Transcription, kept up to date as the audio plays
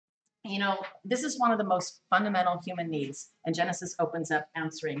You know, this is one of the most fundamental human needs, and Genesis opens up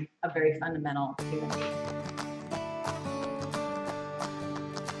answering a very fundamental human need.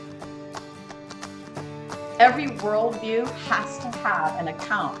 Every worldview has to have an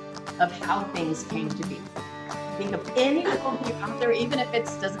account of how things came to be. Think of any worldview out there, even if it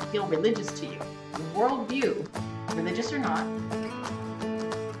doesn't feel religious to you. The worldview, religious or not,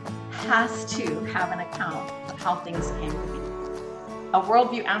 has to have an account of how things came to be. A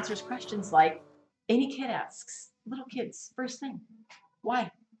worldview answers questions like any kid asks, little kids, first thing, why?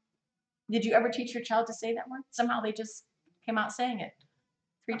 Did you ever teach your child to say that word? Somehow they just came out saying it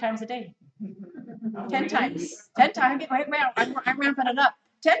 3 times a day. 10 times. 10 times. I'm ramping it up.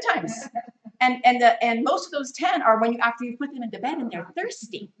 10 times. And most of those 10 are when you after you put them into bed and they're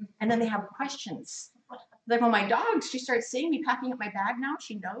thirsty. And then they have questions. Like when my dog, she starts seeing me packing up my bag now,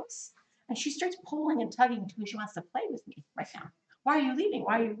 she knows. And she starts pulling and tugging to me. She wants to play with me right now. Why are you leaving?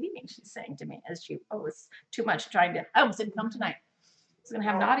 Why are you leaving? She's saying to me as she, it's too much trying to, I almost didn't come tonight. I was going to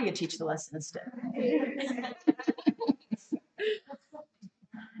have Nadia teach the lesson instead.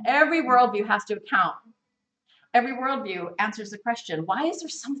 Every worldview has to account. Every worldview answers the question, why is there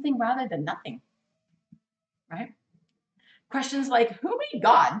something rather than nothing? Right? Questions like, who made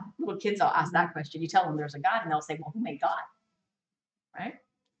God? Little kids will ask that question. You tell them there's a God, and they'll say, well, who made God? Right?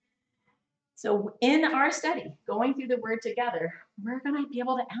 So in our study, going through the word together, we're going to be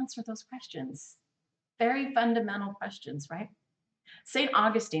able to answer those questions. Very fundamental questions, right? St.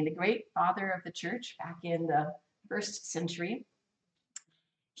 Augustine, the great father of the church back in the 1st century,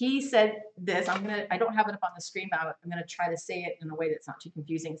 he said this. I don't have it up on the screen, but I'm going to try to say it in a way that's not too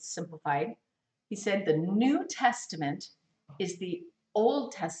confusing, simplified. He said the New Testament is the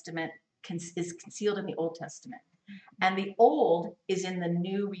Old Testament, is concealed in the Old Testament, and the Old is in the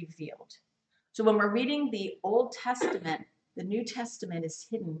New revealed. So when we're reading the Old Testament, the New Testament is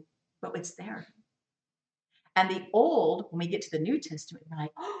hidden, but it's there. And the Old, when we get to the New Testament, we're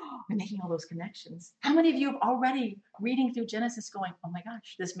like, oh, we're making all those connections. How many of you have already reading through Genesis going, oh my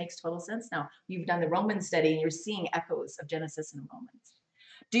gosh, this makes total sense now. You've done the Roman study and you're seeing echoes of Genesis and Romans.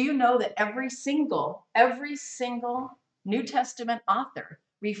 Do you know that every single New Testament author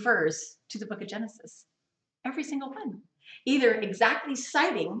refers to the book of Genesis? Every single one. Either exactly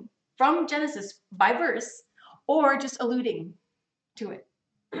citing from Genesis by verse or just alluding to it.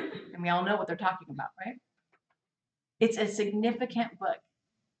 And we all know what they're talking about, right? It's a significant book.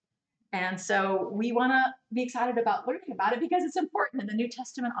 And so we want to be excited about learning about it because it's important. And the New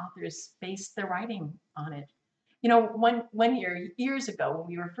Testament authors based their writing on it. You know, one year, years ago, when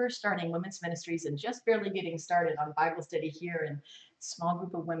we were first starting women's ministries and just barely getting started on Bible study here and a small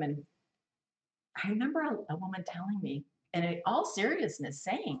group of women, I remember a woman telling me, and in all seriousness,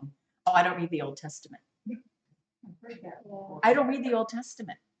 saying, oh, I don't read the Old Testament. I don't read the Old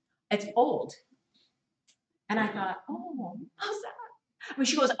Testament. It's old. And I thought, oh, how's that? I mean,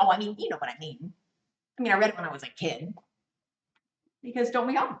 she goes, oh, I mean, you know what I mean. I mean, I read it when I was a kid. Because don't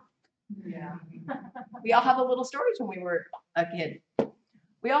we all? Yeah. We all have the little stories when we were a kid.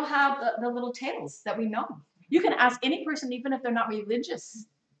 We all have the little tales that we know. You can ask any person, even if they're not religious,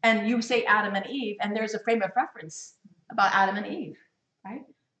 and you say Adam and Eve, and there's a frame of reference about Adam and Eve, right?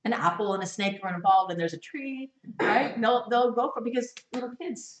 An apple and a snake are involved, and there's a tree, right? And they'll go for, because little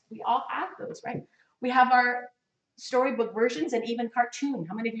kids, we all have those, right? We have our storybook versions and even cartoon.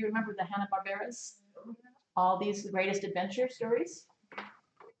 How many of you remember the Hanna-Barbera's? All these greatest adventure stories.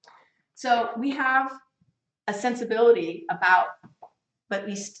 So we have a sensibility about, but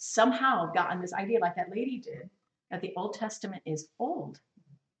we somehow gotten this idea, like that lady did, that the Old Testament is old.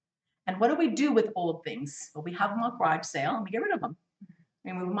 And what do we do with old things? Well, we have them on garage sale and we get rid of them.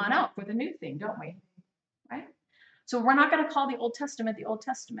 We move them on out for the new thing, don't we? Right? So we're not going to call the Old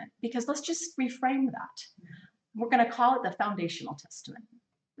Testament because let's just reframe that. We're going to call it the foundational testament.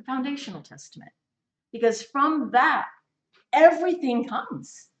 The foundational testament. Because from that, everything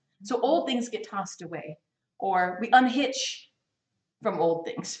comes. So old things get tossed away, or we unhitch from old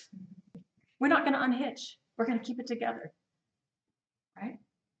things. We're not going to unhitch. We're going to keep it together, right?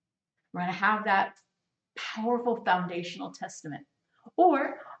 We're going to have that powerful foundational testament.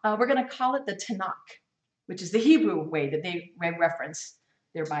 Or we're going to call it the Tanakh, which is the Hebrew way that they reference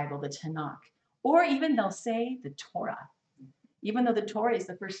their Bible, the Tanakh. Or even they'll say the Torah. Even though the Torah is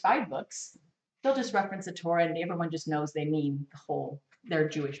the first 5 books, they'll just reference the Torah and everyone just knows they mean the whole, their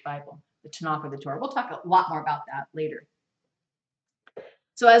Jewish Bible, the Tanakh or the Torah. We'll talk a lot more about that later.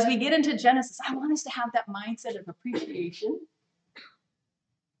 So as we get into Genesis, I want us to have that mindset of appreciation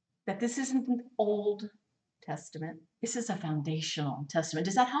that this isn't an Old Testament. This is a foundational testament.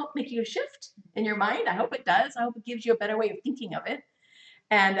 Does that help make you a shift in your mind? I hope it does. I hope it gives you a better way of thinking of it.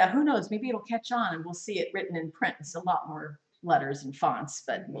 And who knows, maybe it'll catch on and we'll see it written in print. It's a lot more letters and fonts,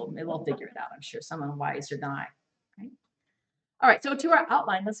 but we'll figure it out. I'm sure someone wiser than I. Right? All right, so to our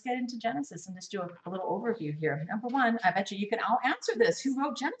outline, let's get into Genesis and just do a little overview here. Number one, I bet you can all answer this. Who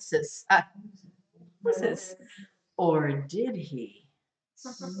wrote Genesis? What's this? Or did he?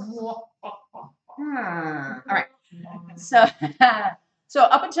 All right. So, so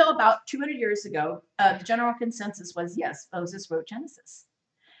up until about 200 years ago, the general consensus was yes, Moses wrote Genesis.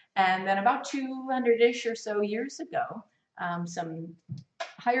 And then about 200-ish or so years ago, some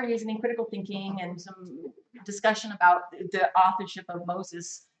higher reasoning, critical thinking, and some discussion about the authorship of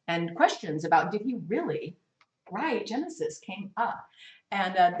Moses and questions about did he really write Genesis came up.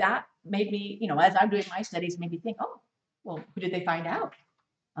 And that made me, as I'm doing my studies, made me think, oh, well, who did they find out?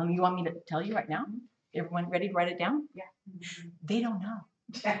 You want me to tell you right now? Everyone ready to write it down? Yeah. They don't know.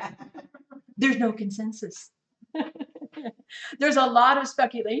 There's no consensus. There's a lot of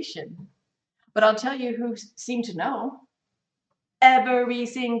speculation, but I'll tell you who seem to know. Every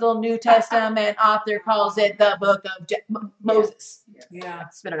single New Testament author calls it the book of Moses. Yeah.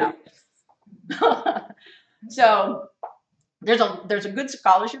 Spit it out. So there's a good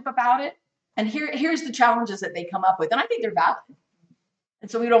scholarship about it, and here's the challenges that they come up with, and I think they're valid. And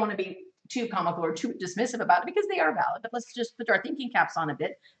so we don't want to be too comical or too dismissive about it because they are valid. But let's just put our thinking caps on a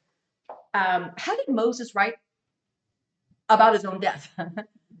bit. How did Moses write about his own death?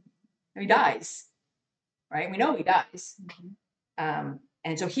 He dies, right? We know he dies.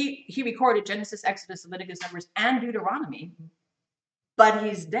 And so he recorded Genesis, Exodus, Leviticus, Numbers, and Deuteronomy, but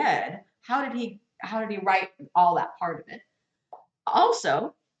he's dead. How did he write all that part of it?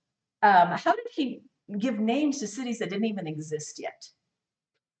 Also, how did he give names to cities that didn't even exist yet?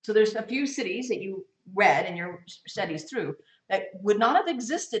 So there's a few cities that you read in your studies through that would not have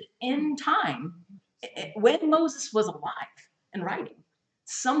existed in time when Moses was alive and writing.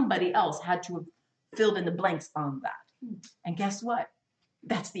 Somebody else had to have filled in the blanks on that. And guess what?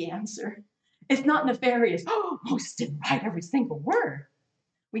 That's the answer. It's not nefarious. Oh, Moses didn't write every single word.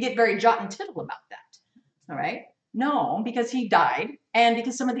 We get very jot and tittle about that. All right? No, because he died and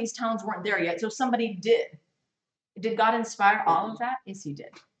because some of these towns weren't there yet. So somebody did. Did God inspire all of that? Yes, he did.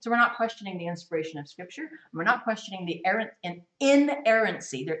 So we're not questioning the inspiration of Scripture. We're not questioning the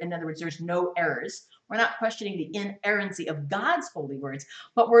inerrancy. In other words, there's no errors. We're not questioning the inerrancy of God's holy words,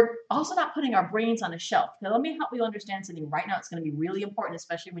 but we're also not putting our brains on a shelf. Now, let me help you understand something right now. It's going to be really important,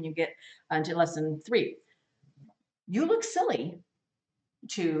 especially when you get into lesson 3. You look silly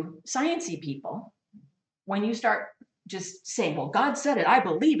to sciencey people when you start just saying, well, God said it, I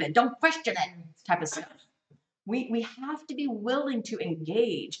believe it, don't question it, type of stuff. We have to be willing to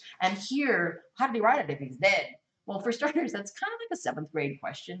engage and hear, how did he write it if he's dead? Well, for starters, that's kind of like a 7th grade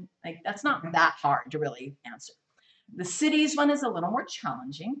question. Like, that's not that hard to really answer. The cities one is a little more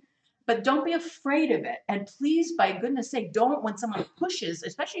challenging, but don't be afraid of it. And please, by goodness sake, don't, when someone pushes,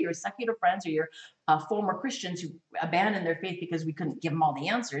 especially your secular friends or your former Christians who abandoned their faith because we couldn't give them all the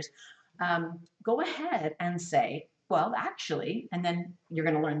answers, go ahead and say, well, actually, and then you're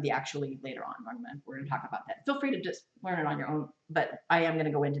going to learn the actually later on. We're going to talk about that. Feel free to just learn it on your own, but I am going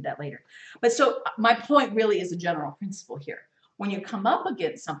to go into that later. But so my point really is a general principle here. When you come up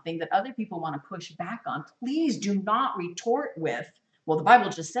against something that other people want to push back on, please do not retort with, well, the Bible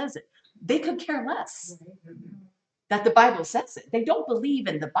just says it. They could care less that the Bible says it. They don't believe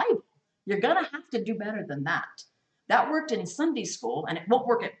in the Bible. You're going to have to do better than that. That worked in Sunday school, and it won't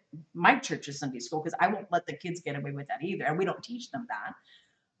work at my church's Sunday school because I won't let the kids get away with that either. And we don't teach them that.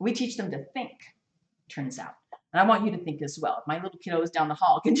 We teach them to think, turns out. And I want you to think as well. If my little kiddos down the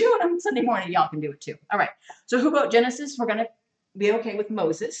hall can do it on Sunday morning, y'all can do it too. All right. So who wrote Genesis? We're going to be okay with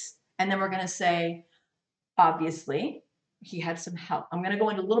Moses. And then we're going to say, obviously, he had some help. I'm going to go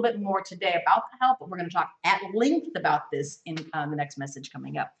into a little bit more today about the help, but we're going to talk at length about this in the next message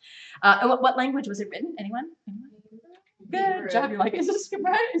coming up. What language was it written? Anyone? Good job. You're like, is this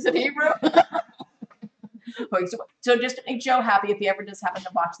right? Is it Hebrew? So just to make Joe happy, if he ever does happen to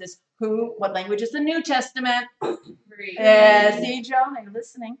watch this, what language is the New Testament? See, Joe, now you're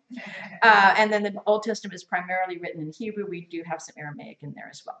listening. And then the Old Testament is primarily written in Hebrew. We do have some Aramaic in there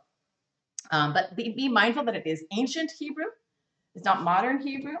as well. But be mindful that it is ancient Hebrew. It's not modern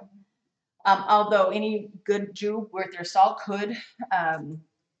Hebrew. Although any good Jew worth their salt could,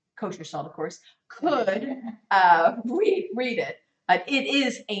 kosher salt, of course, could read it. It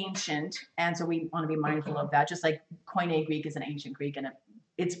is ancient, and so we want to be mindful of that. Just like Koine Greek is an ancient Greek, and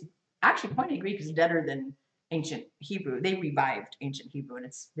it's actually Koine Greek is better than ancient Hebrew. They revived ancient Hebrew, and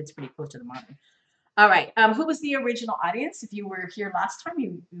it's pretty close to the modern. All right. Who was the original audience? If you were here last time,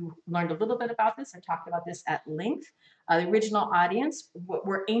 you learned a little bit about this. I talked about this at length. The original audience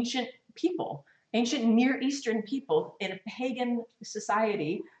were ancient people, ancient Near Eastern people in a pagan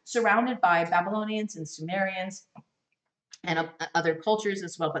society surrounded by Babylonians and Sumerians and other cultures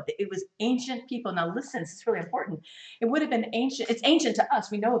as well. But it was ancient people. Now, listen, this is really important. It would have been ancient. It's ancient to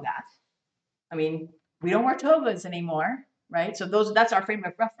us. We know that. I mean, we don't wear togas anymore, right? So that's our frame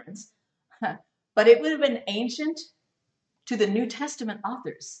of reference. But it would have been ancient to the New Testament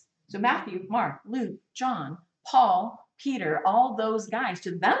authors. So Matthew, Mark, Luke, John, Paul, Peter, all those guys,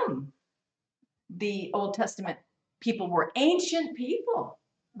 to them, the Old Testament people were ancient people,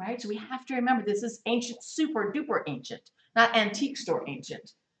 right? So we have to remember this is ancient, super duper ancient, not antique store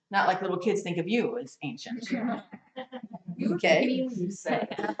ancient, not like little kids think of you as ancient. Okay.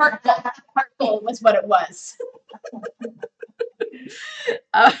 Heartful was what it was.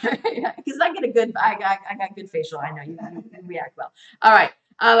 Because I get I got good facial. I know you react well. All right.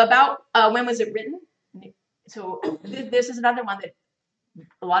 About when was it written? So this is another one that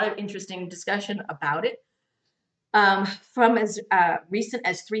a lot of interesting discussion about it. From as recent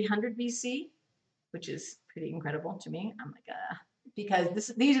as 300 BC, which is pretty incredible to me. I'm like,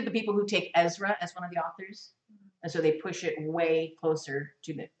 because these are the people who take Ezra as one of the authors. And so they push it way closer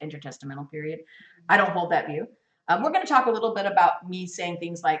to the intertestamental period. I don't hold that view. We're going to talk a little bit about me saying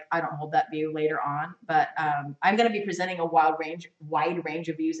things like I don't hold that view later on, but I'm going to be presenting a wide range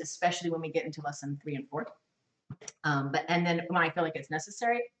of views, especially when we get into lesson 3 and 4. And then when I feel like it's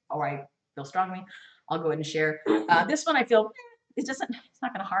necessary or I feel strongly, I'll go ahead and share. This one I feel it's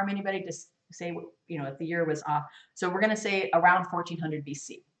not going to harm anybody to say if the year was off. So we're going to say around 1400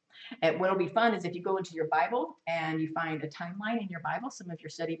 BC. And what'll be fun is if you go into your Bible and you find a timeline in your Bible. Some of your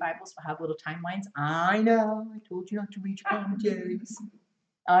study Bibles will have little timelines. I know, I told you not to read your commentaries.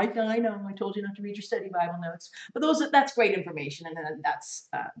 I know, I told you not to read your study Bible notes. But that's great information, and then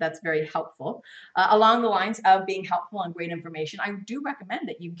that's very helpful. Along the lines of being helpful and great information, I do recommend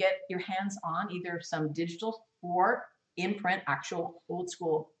that you get your hands on either some digital or in print, actual old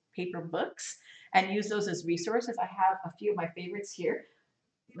school paper books, and use those as resources. I have a few of my favorites here.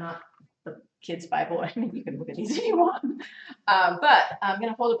 Not the kids' Bible. I mean, you can look at these if you want. But I'm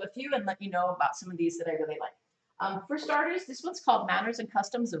going to hold up a few and let you know about some of these that I really like. For starters, this one's called Manners and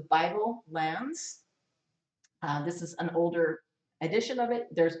Customs of Bible Lands. This is an older edition of it.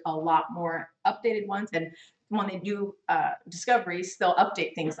 There's a lot more updated ones. And when they do discoveries, they'll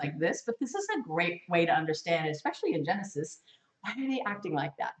update things like this. But this is a great way to understand it, especially in Genesis. Why are they acting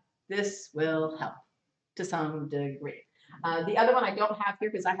like that? This will help to some degree. The other one I don't have here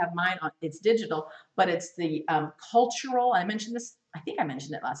because I have mine on, it's digital, but it's the cultural, I mentioned this, I think I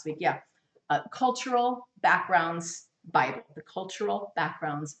mentioned it last week. Yeah. Cultural Backgrounds Bible, the Cultural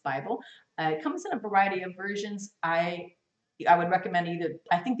Backgrounds Bible. It comes in a variety of versions. I would recommend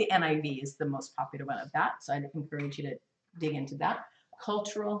I think the NIV is the most popular one of that. So I'd encourage you to dig into that.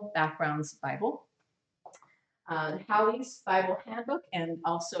 Cultural Backgrounds Bible. Howey's Bible Handbook, and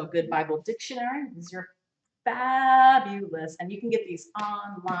also a good Bible dictionary. These are fabulous, and you can get these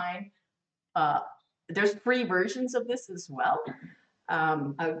online. There's free versions of this as well.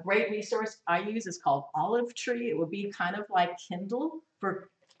 A great resource I use is called Olive Tree. It would be kind of like Kindle for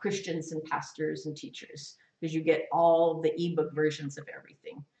Christians and pastors and teachers, because you get all the ebook versions of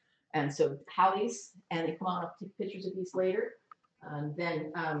everything. And so Howey's, and they come on, I'll take pictures of these later.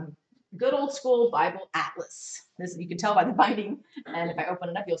 Then good old school Bible Atlas. This you can tell by the binding, and if I open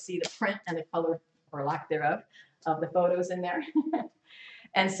it up, you'll see the print and the color or lack thereof of the photos in there.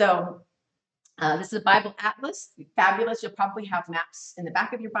 And so this is a Bible Atlas, fabulous. You'll probably have maps in the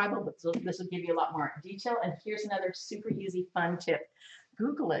back of your Bible, but this will give you a lot more detail. And here's another super easy, fun tip.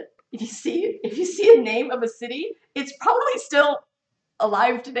 Google it. If you see a name of a city, it's probably still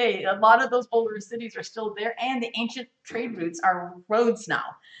alive today. A lot of those older cities are still there, and the ancient trade routes are roads now.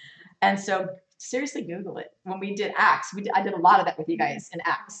 And so seriously, Google it. When we did Acts, I did a lot of that with you guys in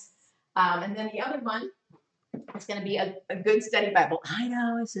Acts. And then the other one is going to be a good study Bible. I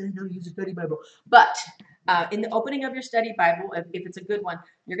know I said don't use a study Bible, but in the opening of your study Bible, if it's a good one,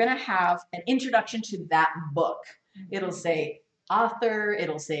 you're going to have an introduction to that book. It'll say author,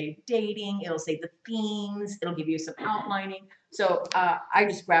 it'll say dating, it'll say the themes, it'll give you some outlining. So I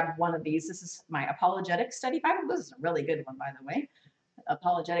just grabbed one of these. This is my apologetic study Bible. This is a really good one, by the way.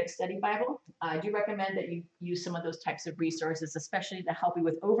 Apologetic Study Bible. I do recommend that you use some of those types of resources, especially to help you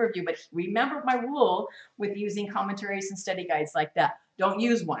with overview. But remember my rule with using commentaries and study guides like that. Don't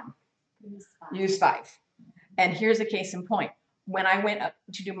use one. Use 5. And here's a case in point. When I went up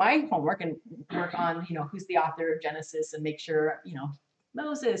to do my homework and work on, who's the author of Genesis and make sure,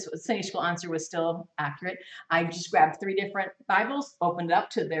 Moses. The Sunday school answer was still accurate. I just grabbed 3 different Bibles, opened it up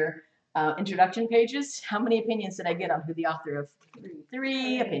to their introduction pages. How many opinions did I get on who the author of?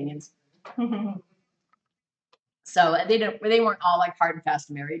 3 opinions. So they weren't all like hard and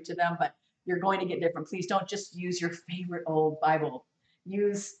fast married to them, but you're going to get different. Please don't just use your favorite old Bible.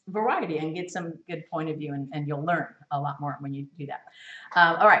 Use variety and get some good point of view, and you'll learn a lot more when you do that.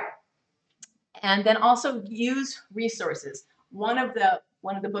 All right. And then also use resources. One of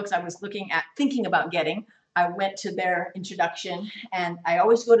the books I was thinking about getting, I went to their introduction, and I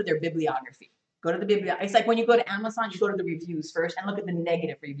always go to their bibliography. Go to the bibliography. It's like when you go to Amazon, you go to the reviews first and look at the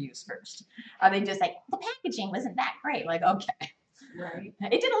negative reviews first. Are they just like, the packaging wasn't that great? Like, okay. Right.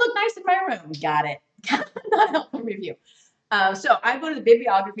 It didn't look nice in my room. Got it. Not helpful review. So I go to the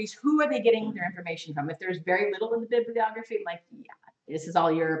bibliographies. Who are they getting their information from? If there's very little in the bibliography, I'm like, yeah, this is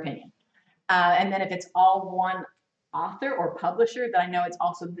all your opinion. And then if it's all one author or publisher, then I know it's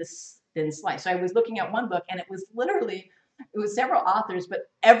also this thin slice. So I was looking at one book, and it was several authors, but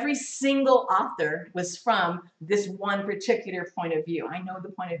every single author was from this one particular point of view. I know the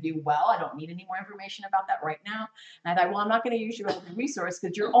point of view well. I don't need any more information about that right now. And I thought, well, I'm not going to use your open resource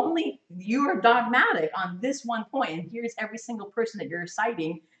because you're dogmatic on this one point, and here's every single person that you're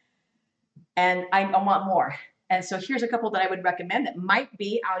citing, and I want more. And so here's a couple that I would recommend that might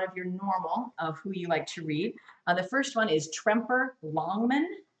be out of your normal of who you like to read. The first one is Tremper Longman.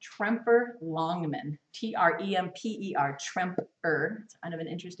 Tremper Longman, Tremper, Tremper. It's kind of an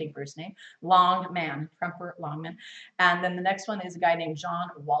interesting first name. Longman, Tremper Longman. And then the next one is a guy named John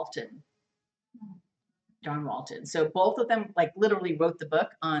Walton. John Walton. So both of them like literally wrote the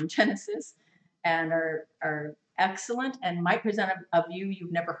book on Genesis and are excellent and might present a view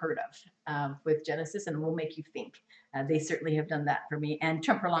you've never heard of with Genesis, and will make you think. They certainly have done that for me. And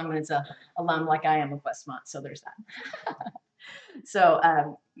Tremper Longman is a alum like I am of Westmont, so there's that.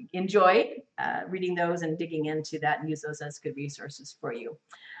 So enjoy reading those and digging into that, and use those as good resources for you.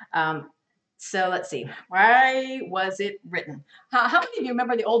 So let's see. Why was it written? How many of you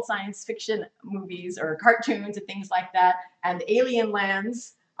remember the old science fiction movies or cartoons and things like that? And the alien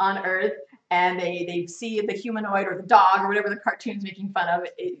lands on Earth, and they see the humanoid or the dog or whatever the cartoon's making fun of.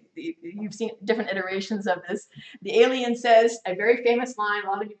 You've seen different iterations of this. The alien says a very famous line. A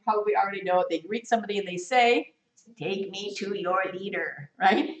lot of you probably already know it. They greet somebody and they say, "Take me to your leader,"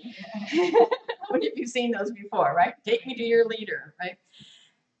 right? How many of you seen those before, right? Take me to your leader, right?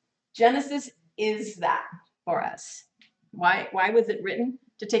 Genesis is that for us. Why was it written?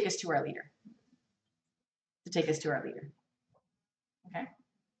 To take us to our leader. To take us to our leader. Okay.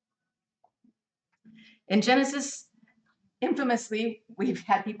 In Genesis, infamously, we've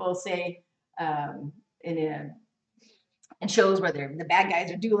had people say in shows where the bad guys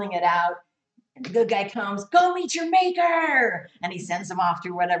are dueling it out, and the good guy comes, "Go meet your maker," and he sends them off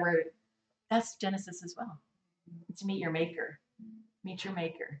to whatever. That's Genesis as well. It's meet your maker. Meet your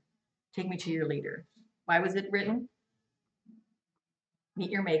maker. Take me to your leader. Why was it written?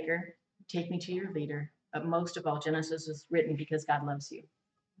 Meet your maker. Take me to your leader. But most of all, Genesis was written because God loves you.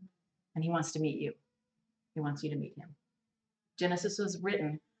 And he wants to meet you. He wants you to meet him. Genesis was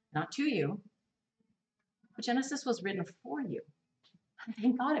written not to you, but Genesis was written for you.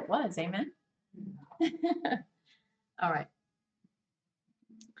 Thank God it was. Amen. All right.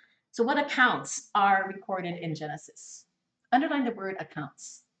 So what accounts are recorded in Genesis? Underline the word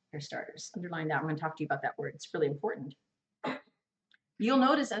accounts, for starters. Underline that. I'm going to talk to you about that word. It's really important. You'll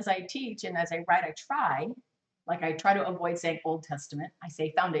notice as I teach and as I write, I try to avoid saying Old Testament. I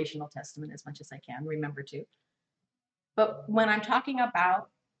say foundational testament as much as I can, remember to. But when I'm talking about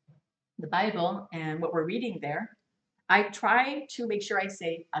the Bible and what we're reading there, I try to make sure I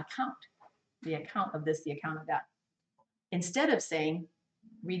say account. The account of this, the account of that. Instead of saying,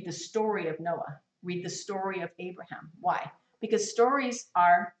 read the story of Noah, read the story of Abraham. Why? Because stories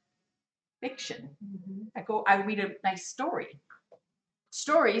are fiction. I read a nice story.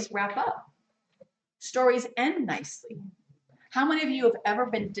 Stories wrap up. Stories end nicely. How many of you have ever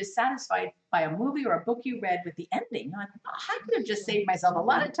been dissatisfied by a movie or a book you read with the ending? Like, oh, I could have just saved myself a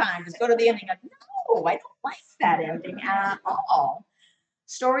lot of time. Just go to the ending. Like, no, I don't like that ending at all.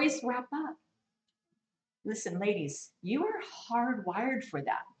 Stories wrap up. Listen, ladies, you are hardwired for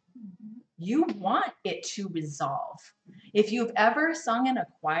that. You want it to resolve. If you've ever sung in a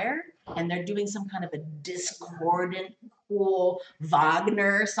choir and they're doing some kind of a discordant, cool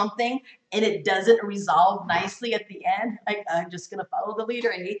Wagner or something, and it doesn't resolve nicely at the end, like, I'm just going to follow the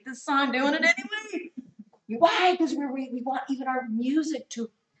leader. I hate this song, doing it anyway. Why? Because we want even our music to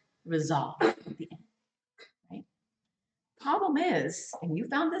resolve at the end. Right? Problem is, and you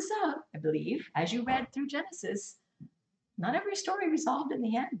found this out, I believe, as you read through Genesis, Not every story resolved in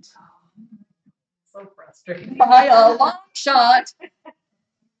the end. So frustrating. By a long shot.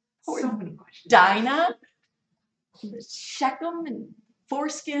 Poor So many questions. Dinah, Shechem, and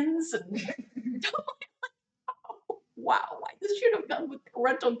foreskins, and wow, this should have done with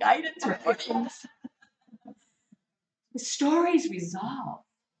parental guidance. The stories resolve,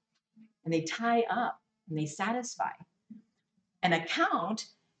 and they tie up, and they satisfy. An account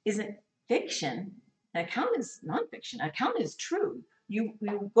isn't fiction. An account is nonfiction. An account is true. You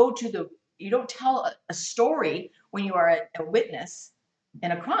don't tell a story when you are a witness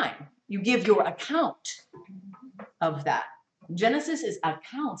in a crime. You give your account of that. Genesis is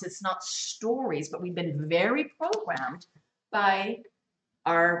accounts. It's not stories, but we've been very programmed by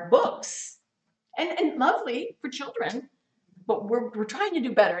our books. And lovely for children, but we're trying to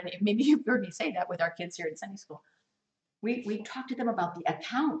do better. And maybe you've heard me say that with our kids here in Sunday school. We talk to them about the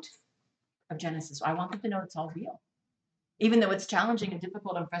account of Genesis. I want them to know it's all real. Even though it's challenging and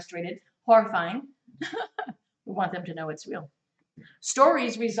difficult and frustrated, horrifying, we want them to know it's real.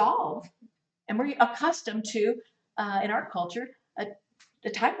 Stories resolve, and we're accustomed to, in our culture, a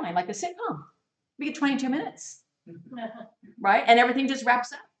timeline like a sitcom. We get 22 minutes, right? And everything just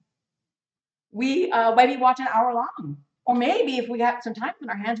wraps up. We maybe watch an hour long. Or maybe if we got some time on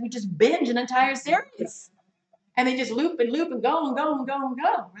our hands, we just binge an entire series. And they just loop and loop and go and go and go and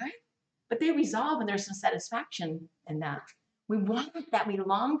go, right? But they resolve, and there's some satisfaction in that. We want that. We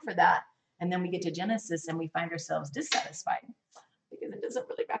long for that. And then we get to Genesis and we find ourselves dissatisfied because it doesn't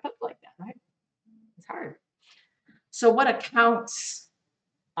really wrap up like that, right? It's hard. So what accounts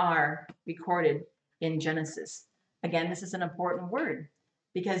are recorded in Genesis? Again, this is an important word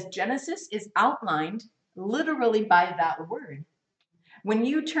because Genesis is outlined literally by that word. When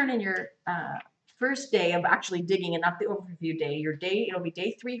you turn in your first day of actually digging, and not the overview day, it'll be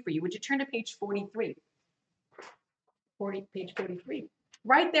day 3 for you. Would you turn to page 43? Page 43.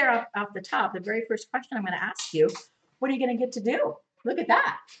 Right there off the top, the very first question I'm going to ask you, what are you going to get to do? Look at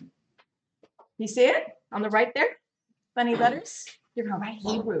that. You see it on the right there? Funny letters. You're going to write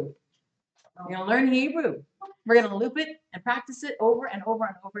Hebrew. You're going to learn Hebrew. We're going to loop it and practice it over and over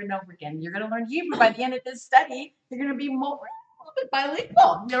and over and over again. You're going to learn Hebrew by the end of this study. You're going to be more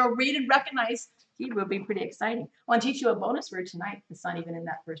bilingual. You're going to read and recognize Hebrew. Will be pretty exciting. I want to teach you a bonus word tonight. It's not even in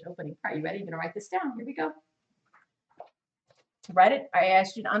that first opening part. You ready? You're going to write this down. Here we go. To write it, I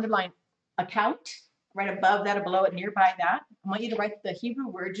asked you to underline account right above that or below it, nearby that. I want you to write the Hebrew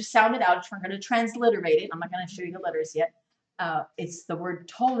word. Just sound it out. We're going to transliterate it. I'm not going to show you the letters yet. It's the word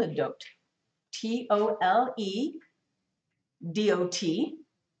toledot. Toledot.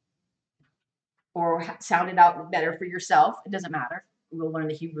 Or sound it out better for yourself. It doesn't matter. We'll learn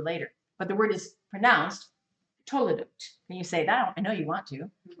the Hebrew later. But the word is pronounced toledot. Can you say that? I know you want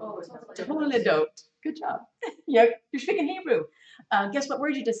to. Toledot. Good job. Yeah, you're speaking Hebrew. Guess what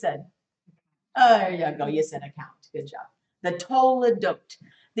word you just said? There you go. You said account. Good job. The toledot.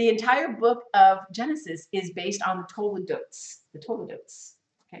 The entire book of Genesis is based on toledots. The toledots.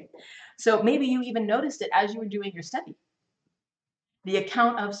 Okay. So maybe you even noticed it as you were doing your study. The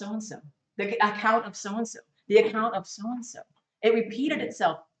account of so-and-so. The account of so-and-so. The account of so-and-so. It repeated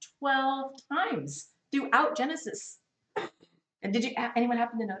itself 12 times throughout Genesis. And did anyone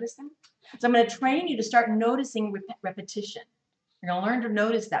happen to notice that? So I'm going to train you to start noticing repetition. You're going to learn to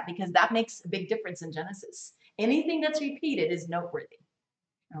notice that because that makes a big difference in Genesis. Anything that's repeated is noteworthy.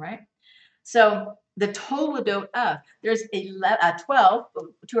 All right. So the toledot of, there's 12,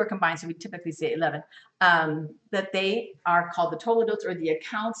 2 are combined, so we typically say 11, that they are called the toledots or the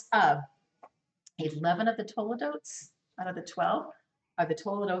accounts of. 11 of the toledots out of the 12 are the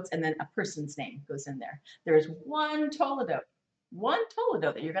toledots, and then a person's name goes in there. There is one toledot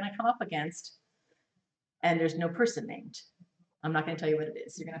that you're going to come up against, and there's no person named. I'm not going to tell you what it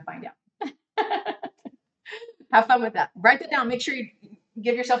is. You're going to find out. Have fun with that. Write that down. Make sure you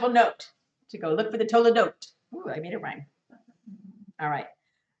give yourself a note to go look for the toledot. Ooh, I made it rhyme. All right.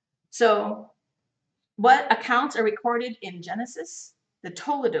 So what accounts are recorded in Genesis? The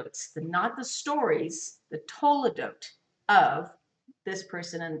toledots, not the stories, the toledot of this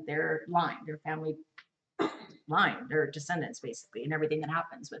person and their line, their family line, their descendants, basically, and everything that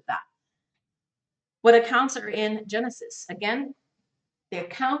happens with that. What accounts are in Genesis? Again, the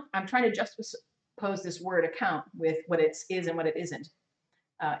account, I'm trying to juxtapose this word account with what it is and what it isn't.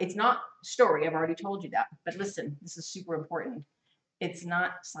 It's not story, I've already told you that, but listen, this is super important. It's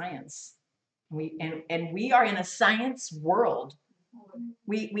not science. We are in a science world.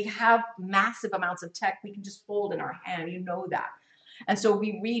 We have massive amounts of tech we can just hold in our hand. You know that. And so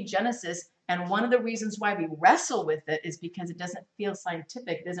we read Genesis, and one of the reasons why we wrestle with it is because it doesn't feel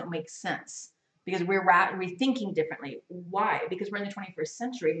scientific. It doesn't make sense. because we're thinking differently. Why? Because we're in the 21st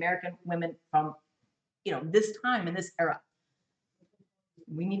century. American women from, this time in this era.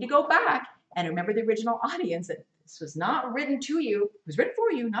 We need to go back and remember the original audience, that this was not written to you. It was written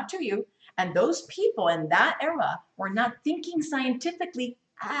for you, not to you. And those people in that era were not thinking scientifically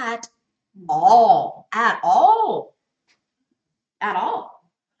at all.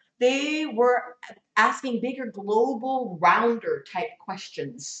 They were asking bigger, global, rounder type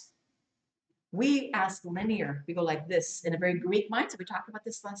questions. We ask linear. We go like this in a very Greek mindset. We talked about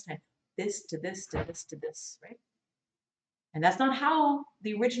this last time. This to this to this to this, right? And that's not how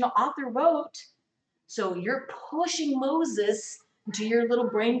the original author wrote. So you're pushing Moses into your little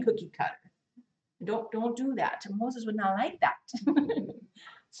brain cookie cutter. Don't do that. Moses would not like that.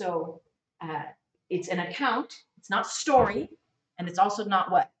 So it's an account. It's not story. And it's also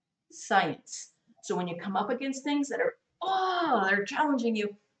not what? Science. So when you come up against things that are, they're challenging you,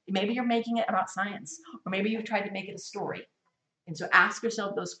 maybe you're making it about science, or maybe you've tried to make it a story. And so ask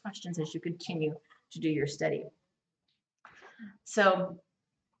yourself those questions as you continue to do your study. So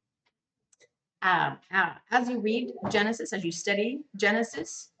as you read Genesis, as you study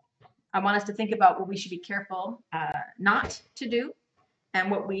Genesis, I want us to think about what we should be careful not to do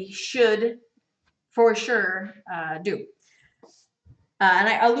and what we should for sure do. And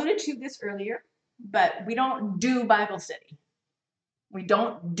I alluded to this earlier, but we don't do Bible study. We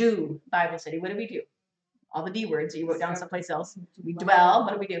don't do Bible study. What do? All the D words that you wrote down someplace else. We dwell.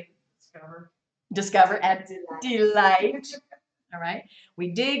 What do? Discover and delight. All right.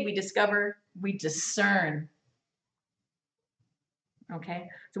 We dig, we discover, we discern. Okay.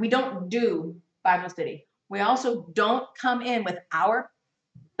 So we don't do Bible study. We also don't come in with our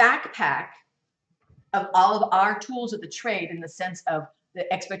backpack of all of our tools of the trade, in the sense of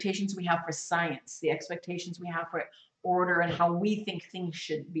the expectations we have for science, the expectations we have for order, and how we think things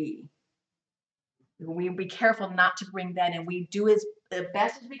should be. We be careful not to bring that in. We do as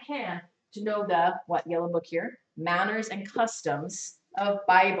best as we can to know the, yellow book here, manners and customs of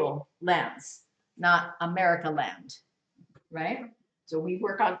Bible lands, not America land, right? So we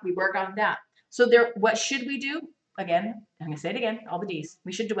work on that. So what should we do? Again, I'm going to say it again, all the D's.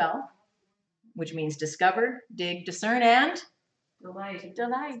 We should dwell, which means discover, dig, discern, and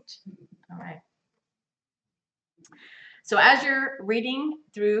delight. All right. So as you're reading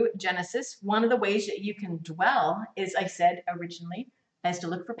through Genesis, one of the ways that you can dwell is, I said originally, is to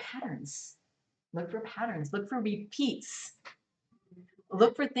look for patterns. Look for patterns. Look for repeats.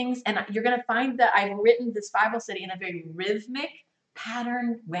 Look for things, and you're going to find that I've written this Bible study in a very rhythmic,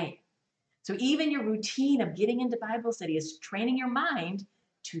 patterned way. So even your routine of getting into Bible study is training your mind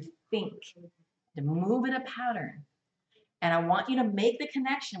to think, to move in a pattern. And I want you to make the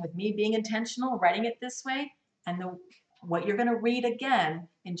connection with me being intentional, writing it this way, and what you're going to read again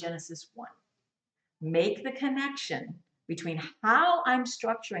in Genesis 1. Make the connection between how I'm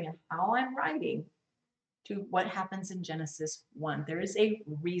structuring and how I'm writing to what happens in Genesis 1. There is a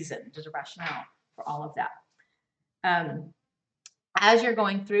reason, there's a rationale for all of that. As you're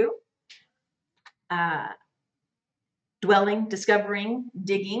going through, dwelling, discovering,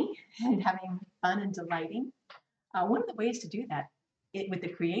 digging, and having fun and delighting, one of the ways to do that with the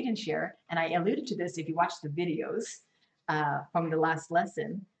Create and Share, and I alluded to this if you watch the videos from the last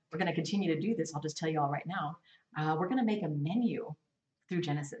lesson, we're going to continue to do this. I'll just tell you all right now. We're going to make a menu through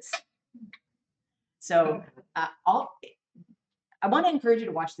Genesis. So I want to encourage you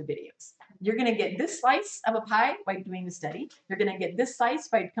to watch the videos. You're going to get this slice of a pie by doing the study. You're going to get this slice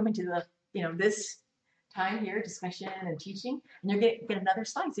by coming to the, this time here, discussion and teaching. And you're going to get another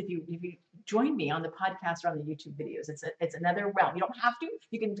slice if you join me on the podcast or on the YouTube videos. It's another realm. You don't have to.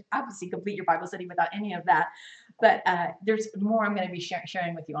 You can obviously complete your Bible study without any of that. But there's more I'm going to be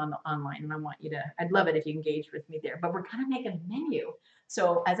sharing with you on the online. And I want you to, I'd love it if you engage with me there. But we're going to make a menu.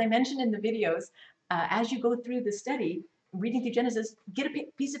 So as I mentioned in the videos, as you go through the study, reading through Genesis, get a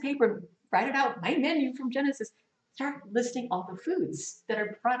piece of paper, write it out, my menu from Genesis. Start listing all the foods that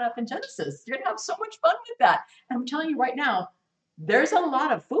are brought up in Genesis. You're going to have so much fun with that. And I'm telling you right now, there's a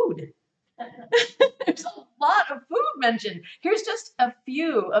lot of food. There's a lot of food mentioned. Here's just a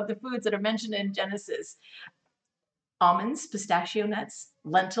few of the foods that are mentioned in Genesis. Almonds, pistachio nuts,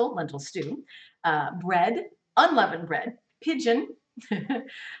 lentil stew, bread, unleavened bread, pigeon,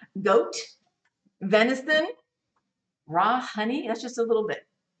 goat, venison, raw honey. That's just a little bit.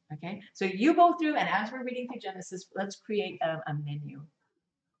 Okay, so you go through, and as we're reading through Genesis, let's create a menu.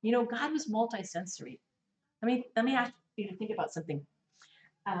 God was multisensory. Let me ask you to think about something.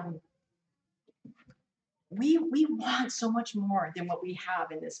 We want so much more than what we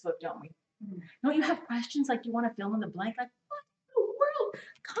have in this book, don't we? Don't you have questions like you want to fill in the blank? Like, what in the world?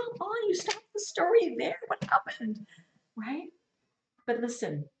 Come on, you stop the the story there? What happened? Right? But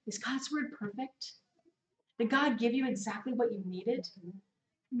listen, is God's word perfect? Did God give you exactly what you needed?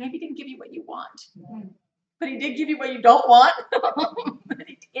 Maybe he didn't give you what you want, but he did give you what you don't want. But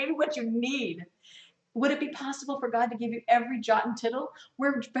he gave you what you need. Would it be possible for God to give you every jot and tittle?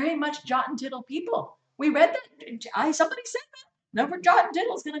 We're very much jot and tittle people. We read that. Somebody said that. Never jot and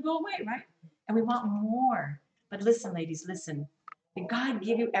tittle is going to go away, right? And we want more. But listen, ladies, listen. Did God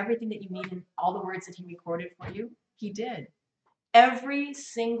give you everything that you need in all the words that he recorded for you? He did. Every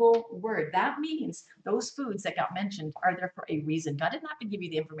single word. That means those foods that got mentioned are there for a reason. God didn't have to give you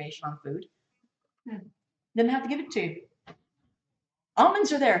the information on food. Didn't have to give it to you.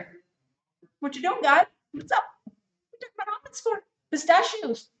 Almonds are there. What you doing, God? What's up? What are you talking about almonds for?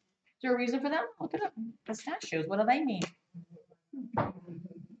 Pistachios. Is there a reason for that? Look it up. Pistachios. What do they mean?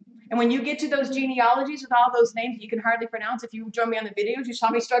 And when you get to those genealogies with all those names you can hardly pronounce, if you join me on the videos, you saw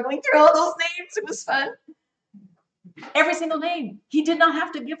me struggling through all those names. It was fun. Every single name. He did not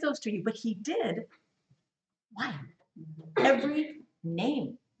have to give those to you, but he did. Why? Every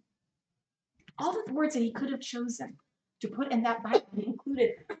name. All the words that he could have chosen to put in that Bible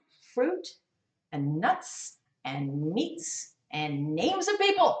included fruit and nuts and meats and names of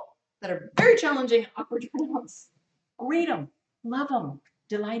people that are very challenging and awkward to pronounce. Read them, love them,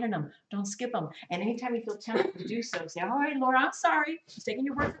 delight in them, don't skip them. And anytime you feel tempted to do so, say, all right, Lord, I'm sorry. I'm taking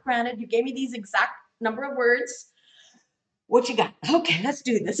your word for granted. You gave me these exact number of words. What you got? Okay, let's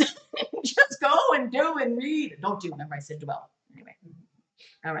do this. Just go and do and read. Don't do. Remember, I said dwell. Anyway.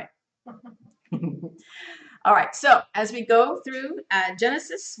 All right. All right. So as we go through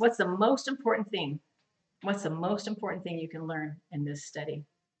Genesis, what's the most important thing? What's the most important thing you can learn in this study?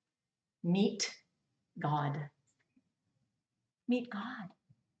 Meet God. Meet God.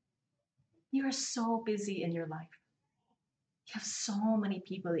 You are so busy in your life. You have so many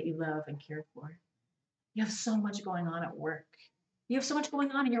people that you love and care for. You have so much going on at work. You have so much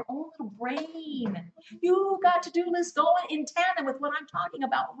going on in your own little brain. You got to-do lists going in tandem with what I'm talking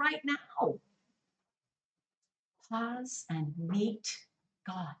about right now. Pause and meet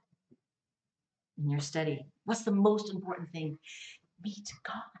God in your study. What's the most important thing? Meet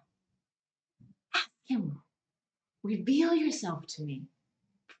God. Ask him. Reveal yourself to me.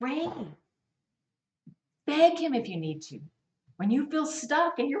 Pray. Beg him if you need to. When you feel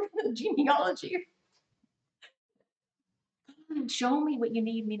stuck in your genealogy, show me what you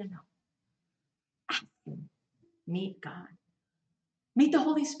need me to know. Ask him. Meet God. Meet the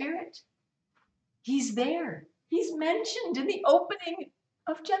Holy Spirit. He's there. He's mentioned in the opening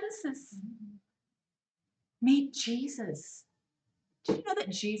of Genesis. Meet Jesus. Do you know that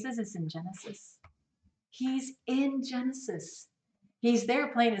Jesus is in Genesis? He's in Genesis. He's there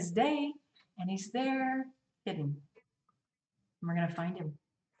plain as day, and he's there hidden. And we're going to find him.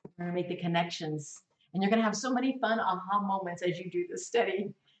 We're going to make the connections. And you're going to have so many fun aha moments as you do this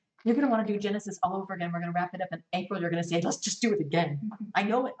study. You're going to want to do Genesis all over again. We're going to wrap it up in April. You're going to say, let's just do it again. I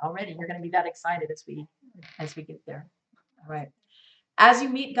know it already. You're going to be that excited as we get there. All right. As you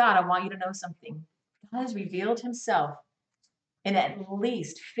meet God, I want you to know something. God has revealed himself in at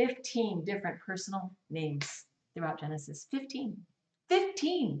least 15 different personal names throughout Genesis. 15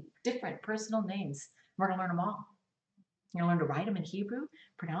 different personal names. We're going to learn them all. You're going to learn to write them in Hebrew,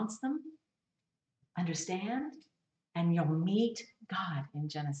 pronounce them, understand, and you'll meet God in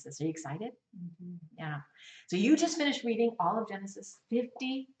Genesis. Are you excited? Mm-hmm. Yeah. So you just finished reading all of Genesis,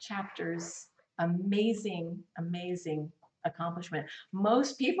 50 chapters. Amazing, amazing accomplishment.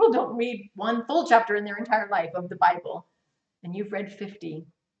 Most people don't read one full chapter in their entire life of the Bible. And you've read 50.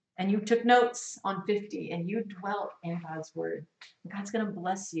 And you took notes on 50. And you dwelt in God's word. And God's going to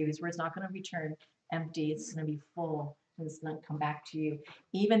bless you. His word's not going to return empty. It's going to be full. It's going to come back to you.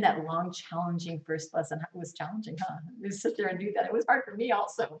 Even that long, challenging first lesson was challenging, huh? To sit there and do that. It was hard for me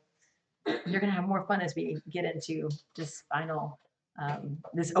also. You're going to have more fun as we get into this final,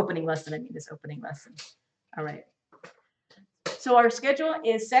 this opening lesson. All right. So our schedule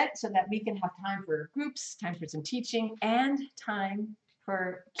is set so that we can have time for groups, time for some teaching, and time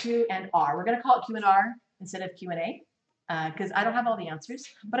for Q and R. We're going to call it Q and R instead of Q and A because I don't have all the answers,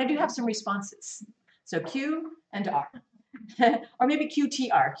 but I do have some responses. So Q and R. Or maybe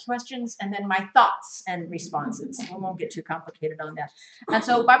QTR, questions, and then my thoughts and responses. We won't get too complicated on that. And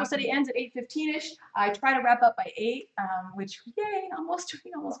so Bible study ends at 8:15-ish. I try to wrap up by 8, which, yay, we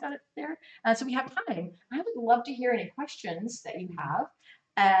almost got it there. So we have time. I would love to hear any questions that you have,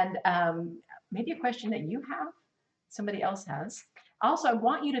 and maybe a question that you have, somebody else has. Also, I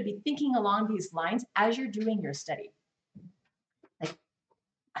want you to be thinking along these lines as you're doing your study. Like,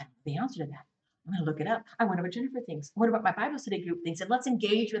 I know the answer to that. I'm going to look it up. I wonder what Jennifer thinks. What about my Bible study group thinks? And let's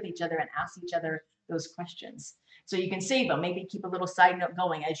engage with each other and ask each other those questions. So you can save them. Maybe keep a little side note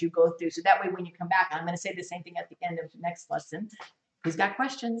going as you go through. So that way, when you come back, I'm going to say the same thing at the end of the next lesson. Who's got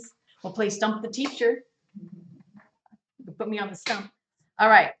questions? We'll play Stump the Teacher. Put me on the stump. All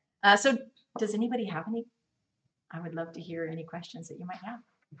right. So does anybody have any? I would love to hear any questions that you might have.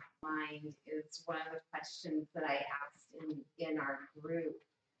 Mind is one of the questions that I asked in our group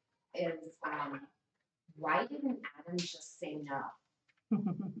is why didn't Adam just say no?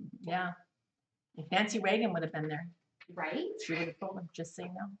 Yeah. If Nancy Reagan would have been there, Right? she would have told him, just say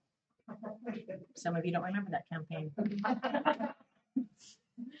no. Some of you don't remember that campaign.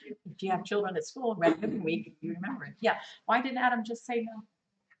 If you have children at school, Red Ribbon Week, you remember it. Yeah. Why didn't Adam just say no?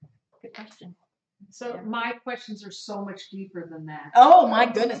 Good question. So my questions are so much deeper than that. Oh my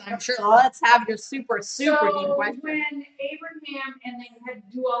goodness, I'm sure. Let's have your super deep So question. when Abraham and they had to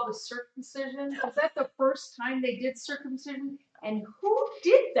do all the circumcision, was that the first time they did circumcision? And who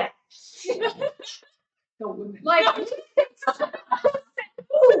did that? The women. Like,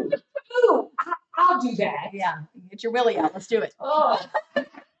 ooh, I'll do that. Yeah, get your willy out. Let's do it. Oh.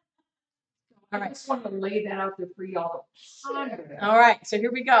 All I right. just want to lay that out there for y'all to ponder. All right, so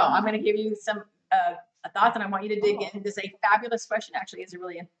here we go. I'm going to give you some thoughts, and I want you to dig in. This is a fabulous question. Actually, is a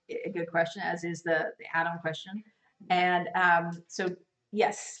really a good question, as is the Adam question. And so,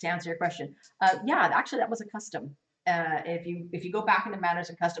 yes, to answer your question, yeah, actually, that was a custom. If you go back into manners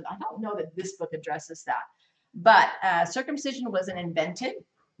and custom, I don't know that this book addresses that, but circumcision was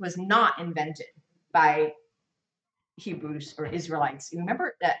not invented by Hebrews or Israelites. You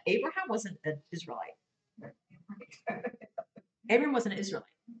remember that Abraham wasn't an Israelite. Abraham was an Israelite.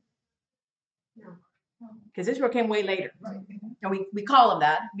 No. Because Israel came way later. And we call him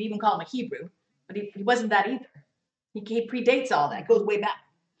that. We even call him a Hebrew. But he wasn't that either. He predates all that. Goes way back.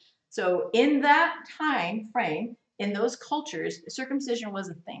 So in that time frame, in those cultures, circumcision was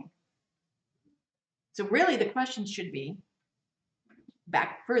a thing. So really the question should be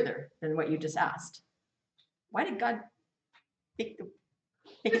back further than what you just asked. Why did God make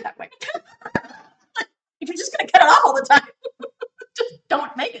it that way? If you're just going to cut it off all the time, just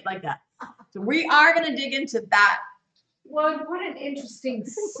don't make it like that. So we are going to dig into that. Well, what an interesting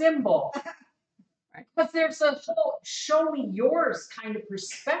symbol. Right. But there's a whole show me yours kind of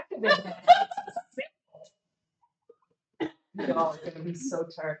perspective in that. Y'all are going to be so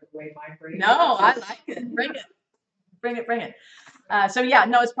tired of the way my brain No, I like it. Bring it. So yeah,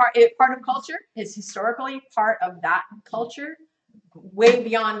 no, it's part of culture. It's historically part of that culture, way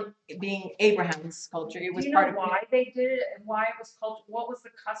beyond being Abraham's culture. It was Do you part know of why they did it and why it was culture? What was the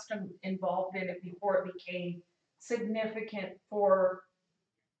custom involved in it before it became significant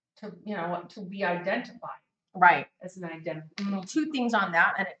to be identified right. as an identity? Two things on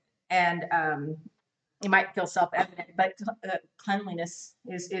that, and you might feel self-evident, but cleanliness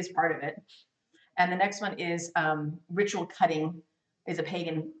is part of it. And the next one is ritual cutting is a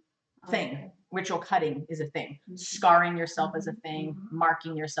pagan thing. Okay. Ritual cutting is a thing. Scarring yourself is a thing.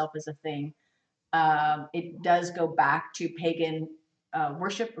 Marking yourself is a thing. It does go back to pagan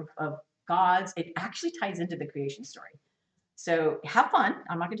worship of gods. It actually ties into the creation story. So have fun.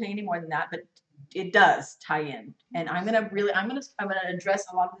 I'm not going to tell you any more than that, but it does tie in. And I'm going to address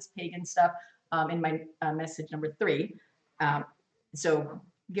a lot of this pagan stuff in my message number 3. So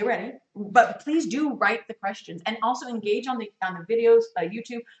get ready, but please do write the questions and also engage on the videos,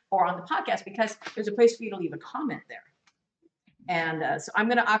 YouTube, or on the podcast, because there's a place for you to leave a comment there. And so I'm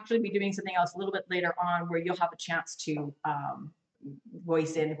going to actually be doing something else a little bit later on where you'll have a chance to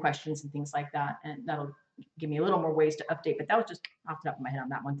voice in questions and things like that, and that'll give me a little more ways to update. But that was just off the top of my head on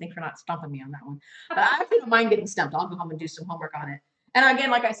that one. Thanks for not stumping me on that one. But I actually don't mind getting stumped. I'll go home and do some homework on it. And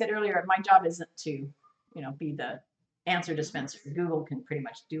again, like I said earlier, my job isn't to, be the answer dispenser. Google can pretty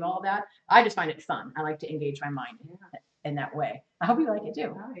much do all of that. I just find it fun. I like to engage my mind in that way. I hope you like it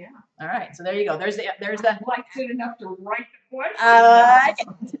too. Oh, yeah. All right, so there you go. There's the. I liked it enough to write the question. I like it.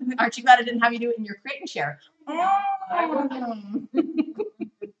 Aren't you glad I didn't have you do it in your Create and Share?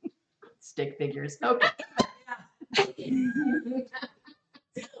 Stick figures. Okay.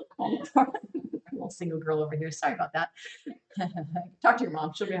 Little single girl over here. Sorry about that. Talk to your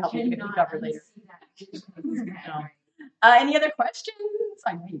mom. She'll help you get it covered later. No. Any other questions?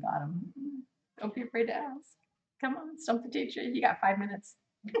 I know you got them. Don't be afraid to ask. Come on, stump the teacher. You got 5 minutes.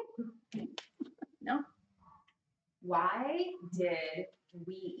 No? Why did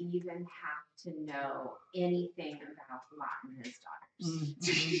we even have to know anything about Lot and his daughters?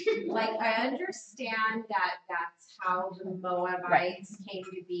 Mm-hmm. Like, I understand that that's how the Moabites came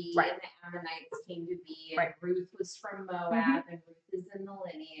to be Right. and the Ammonites came to be, and Right. Ruth was from Moab, and Ruth is in the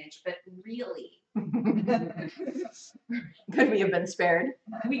lineage. But really, Could we have been spared?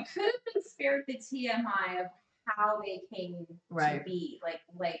 we could have been spared the TMI of how they came Right. to be. Like,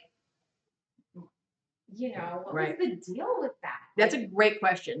 what Right. was the deal with that? That's a great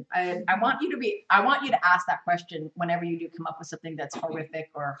question. I want you to ask that question whenever you do come up with something that's horrific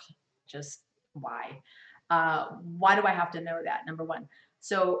or just why. Why do I have to know that? Number one.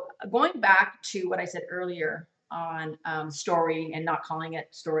 So going back to what I said earlier on story and not calling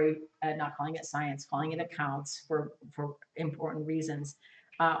it story, not calling it science, calling it accounts for important reasons.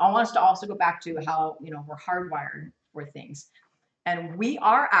 I want us to also go back to how we're hardwired for things, and we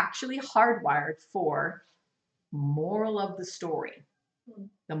are actually hardwired for moral of the story.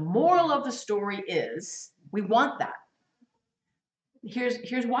 The moral of the story is we want that.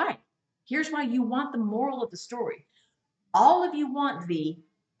 Here's why. Here's why you want the moral of the story. All of you want the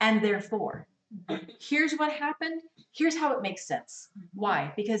and therefore. Here's what happened. Here's how it makes sense.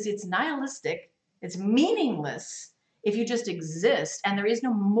 Why? Because it's nihilistic. It's meaningless if you just exist and there is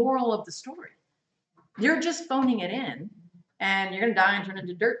no moral of the story. You're just phoning it in and you're going to die and turn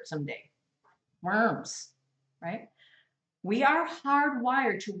into dirt someday. Worms. Right? We are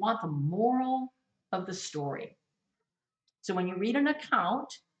hardwired to want the moral of the story. So when you read an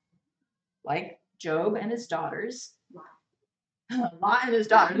account, like Job and his daughters, Lot and his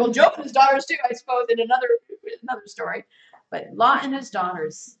daughters, well, Job and his daughters too, I suppose, in another story, but Lot and his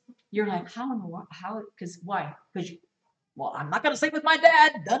daughters, you're like, how, because why? Because, I'm not going to sleep with my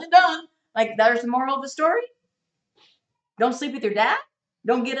dad, done and done. Like, there's the moral of the story. Don't sleep with your dad.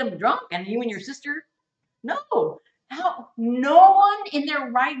 Don't get him drunk, and you and your sister. No. No one in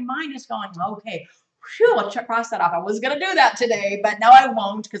their right mind is going, okay, phew, I'll cross that off. I was going to do that today, but now I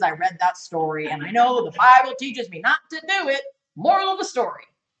won't because I read that story and I know the Bible teaches me not to do it. Moral of the story.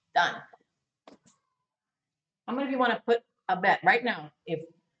 Done. How many of you want to put a bet right now if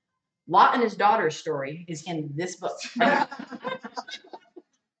Lot and his daughter's story is in this book? Let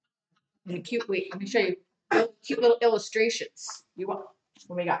me show you cute little illustrations. What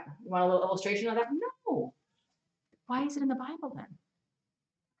we got? You want a little illustration of that? No. Why is it in the Bible then?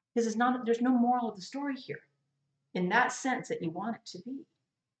 Because there's no moral of the story here in that sense that you want it to be.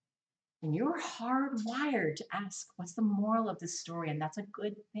 And you're hardwired to ask, what's the moral of this story? And that's a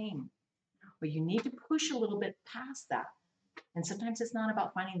good thing. But you need to push a little bit past that. And sometimes it's not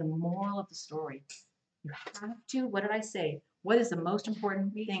about finding the moral of the story. You have to, what did I say? What is the most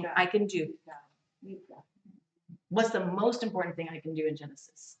important thing I can do? What's the most important thing I can do in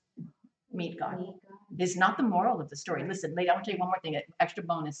Genesis? Meet God. It's not the moral of the story. Listen, lady, I want to tell you one more thing, an extra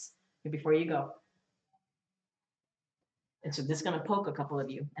bonus before you go. And so this is going to poke a couple of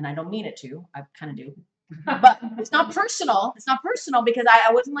you, and I don't mean it to. I kind of do. But it's not personal. It's not personal because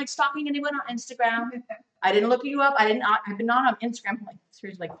I wasn't like stalking anyone on Instagram. I didn't look you up. I've been not on Instagram for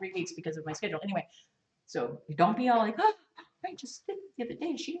like 3 weeks because of my schedule. Anyway, so don't be all like, oh, I just did the other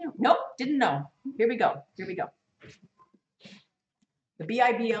day. She knew. Nope, didn't know. Here we go. The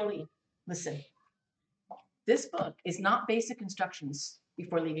Bible. Listen, this book is not basic instructions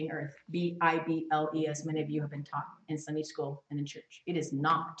before leaving Earth. Bible, as many of you have been taught in Sunday school and in church. It is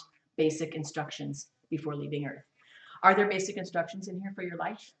not basic instructions before leaving Earth. Are there basic instructions in here for your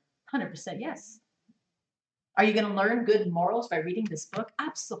life? 100% yes. Are you going to learn good morals by reading this book?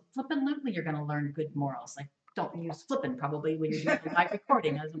 Absolutely, you're going to learn good morals. Like, don't use flipping probably when you're doing a live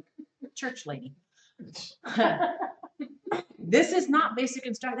recording as a church lady. This is not basic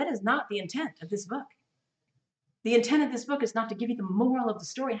instruction. That is not the intent of this book. The intent of this book is not to give you the moral of the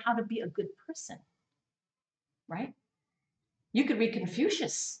story and how to be a good person, right? You could read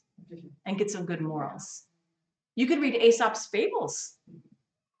Confucius and get some good morals. You could read Aesop's fables.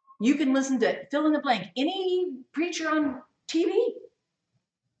 You can listen to fill in the blank, any preacher on TV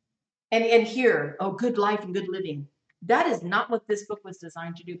and hear, oh, good life and good living. That is not what this book was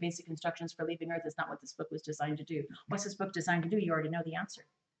designed to do. Basic instructions for leaving Earth is not what this book was designed to do. What's this book designed to do? You already know the answer.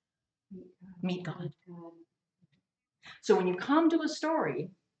 Meet God. So when you come to a story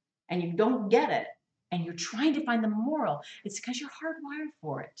and you don't get it and you're trying to find the moral, it's because you're hardwired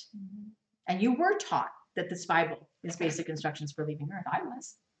for it. Mm-hmm. And you were taught that this Bible is basic instructions for leaving Earth. I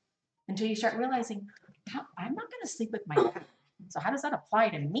was. Until you start realizing, I'm not going to sleep with my dad. So how does that apply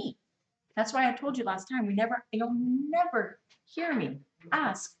to me? That's why I told you last time, you'll never hear me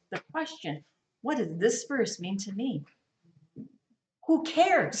ask the question, what does this verse mean to me? Who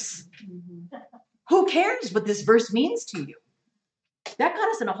cares? Mm-hmm. Who cares what this verse means to you? That got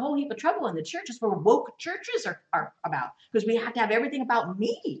us in a whole heap of trouble in the churches where woke churches are about, because we have to have everything about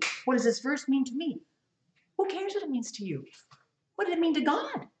me. What does this verse mean to me? Who cares what it means to you? What did it mean to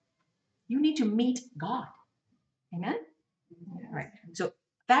God? You need to meet God. Amen? All right. So,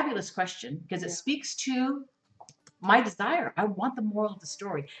 fabulous question because it speaks to my desire. I want the moral of the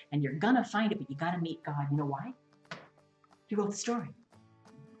story. And you're going to find it, but you got to meet God. You know why? He wrote the story.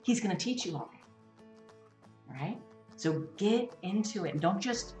 He's going to teach you all that. All right? So, get into it. And don't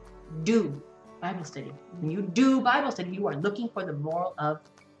just do Bible study. When you do Bible study, you are looking for the moral of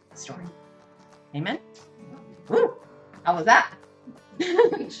the story. Amen? Woo! How was that?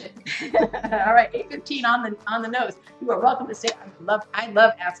 All right, 8:15 on the nose. You are welcome to stay. I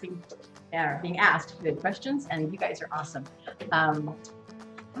love asking, being asked good questions, and you guys are awesome.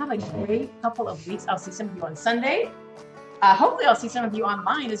 Have a great couple of weeks. I'll see some of you on Sunday. Hopefully, I'll see some of you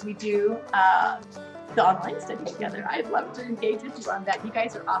online as we do the online study together. I'd love to engage with you on that. You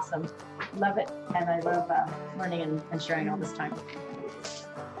guys are awesome. Love it, and I love learning and sharing all this time with you.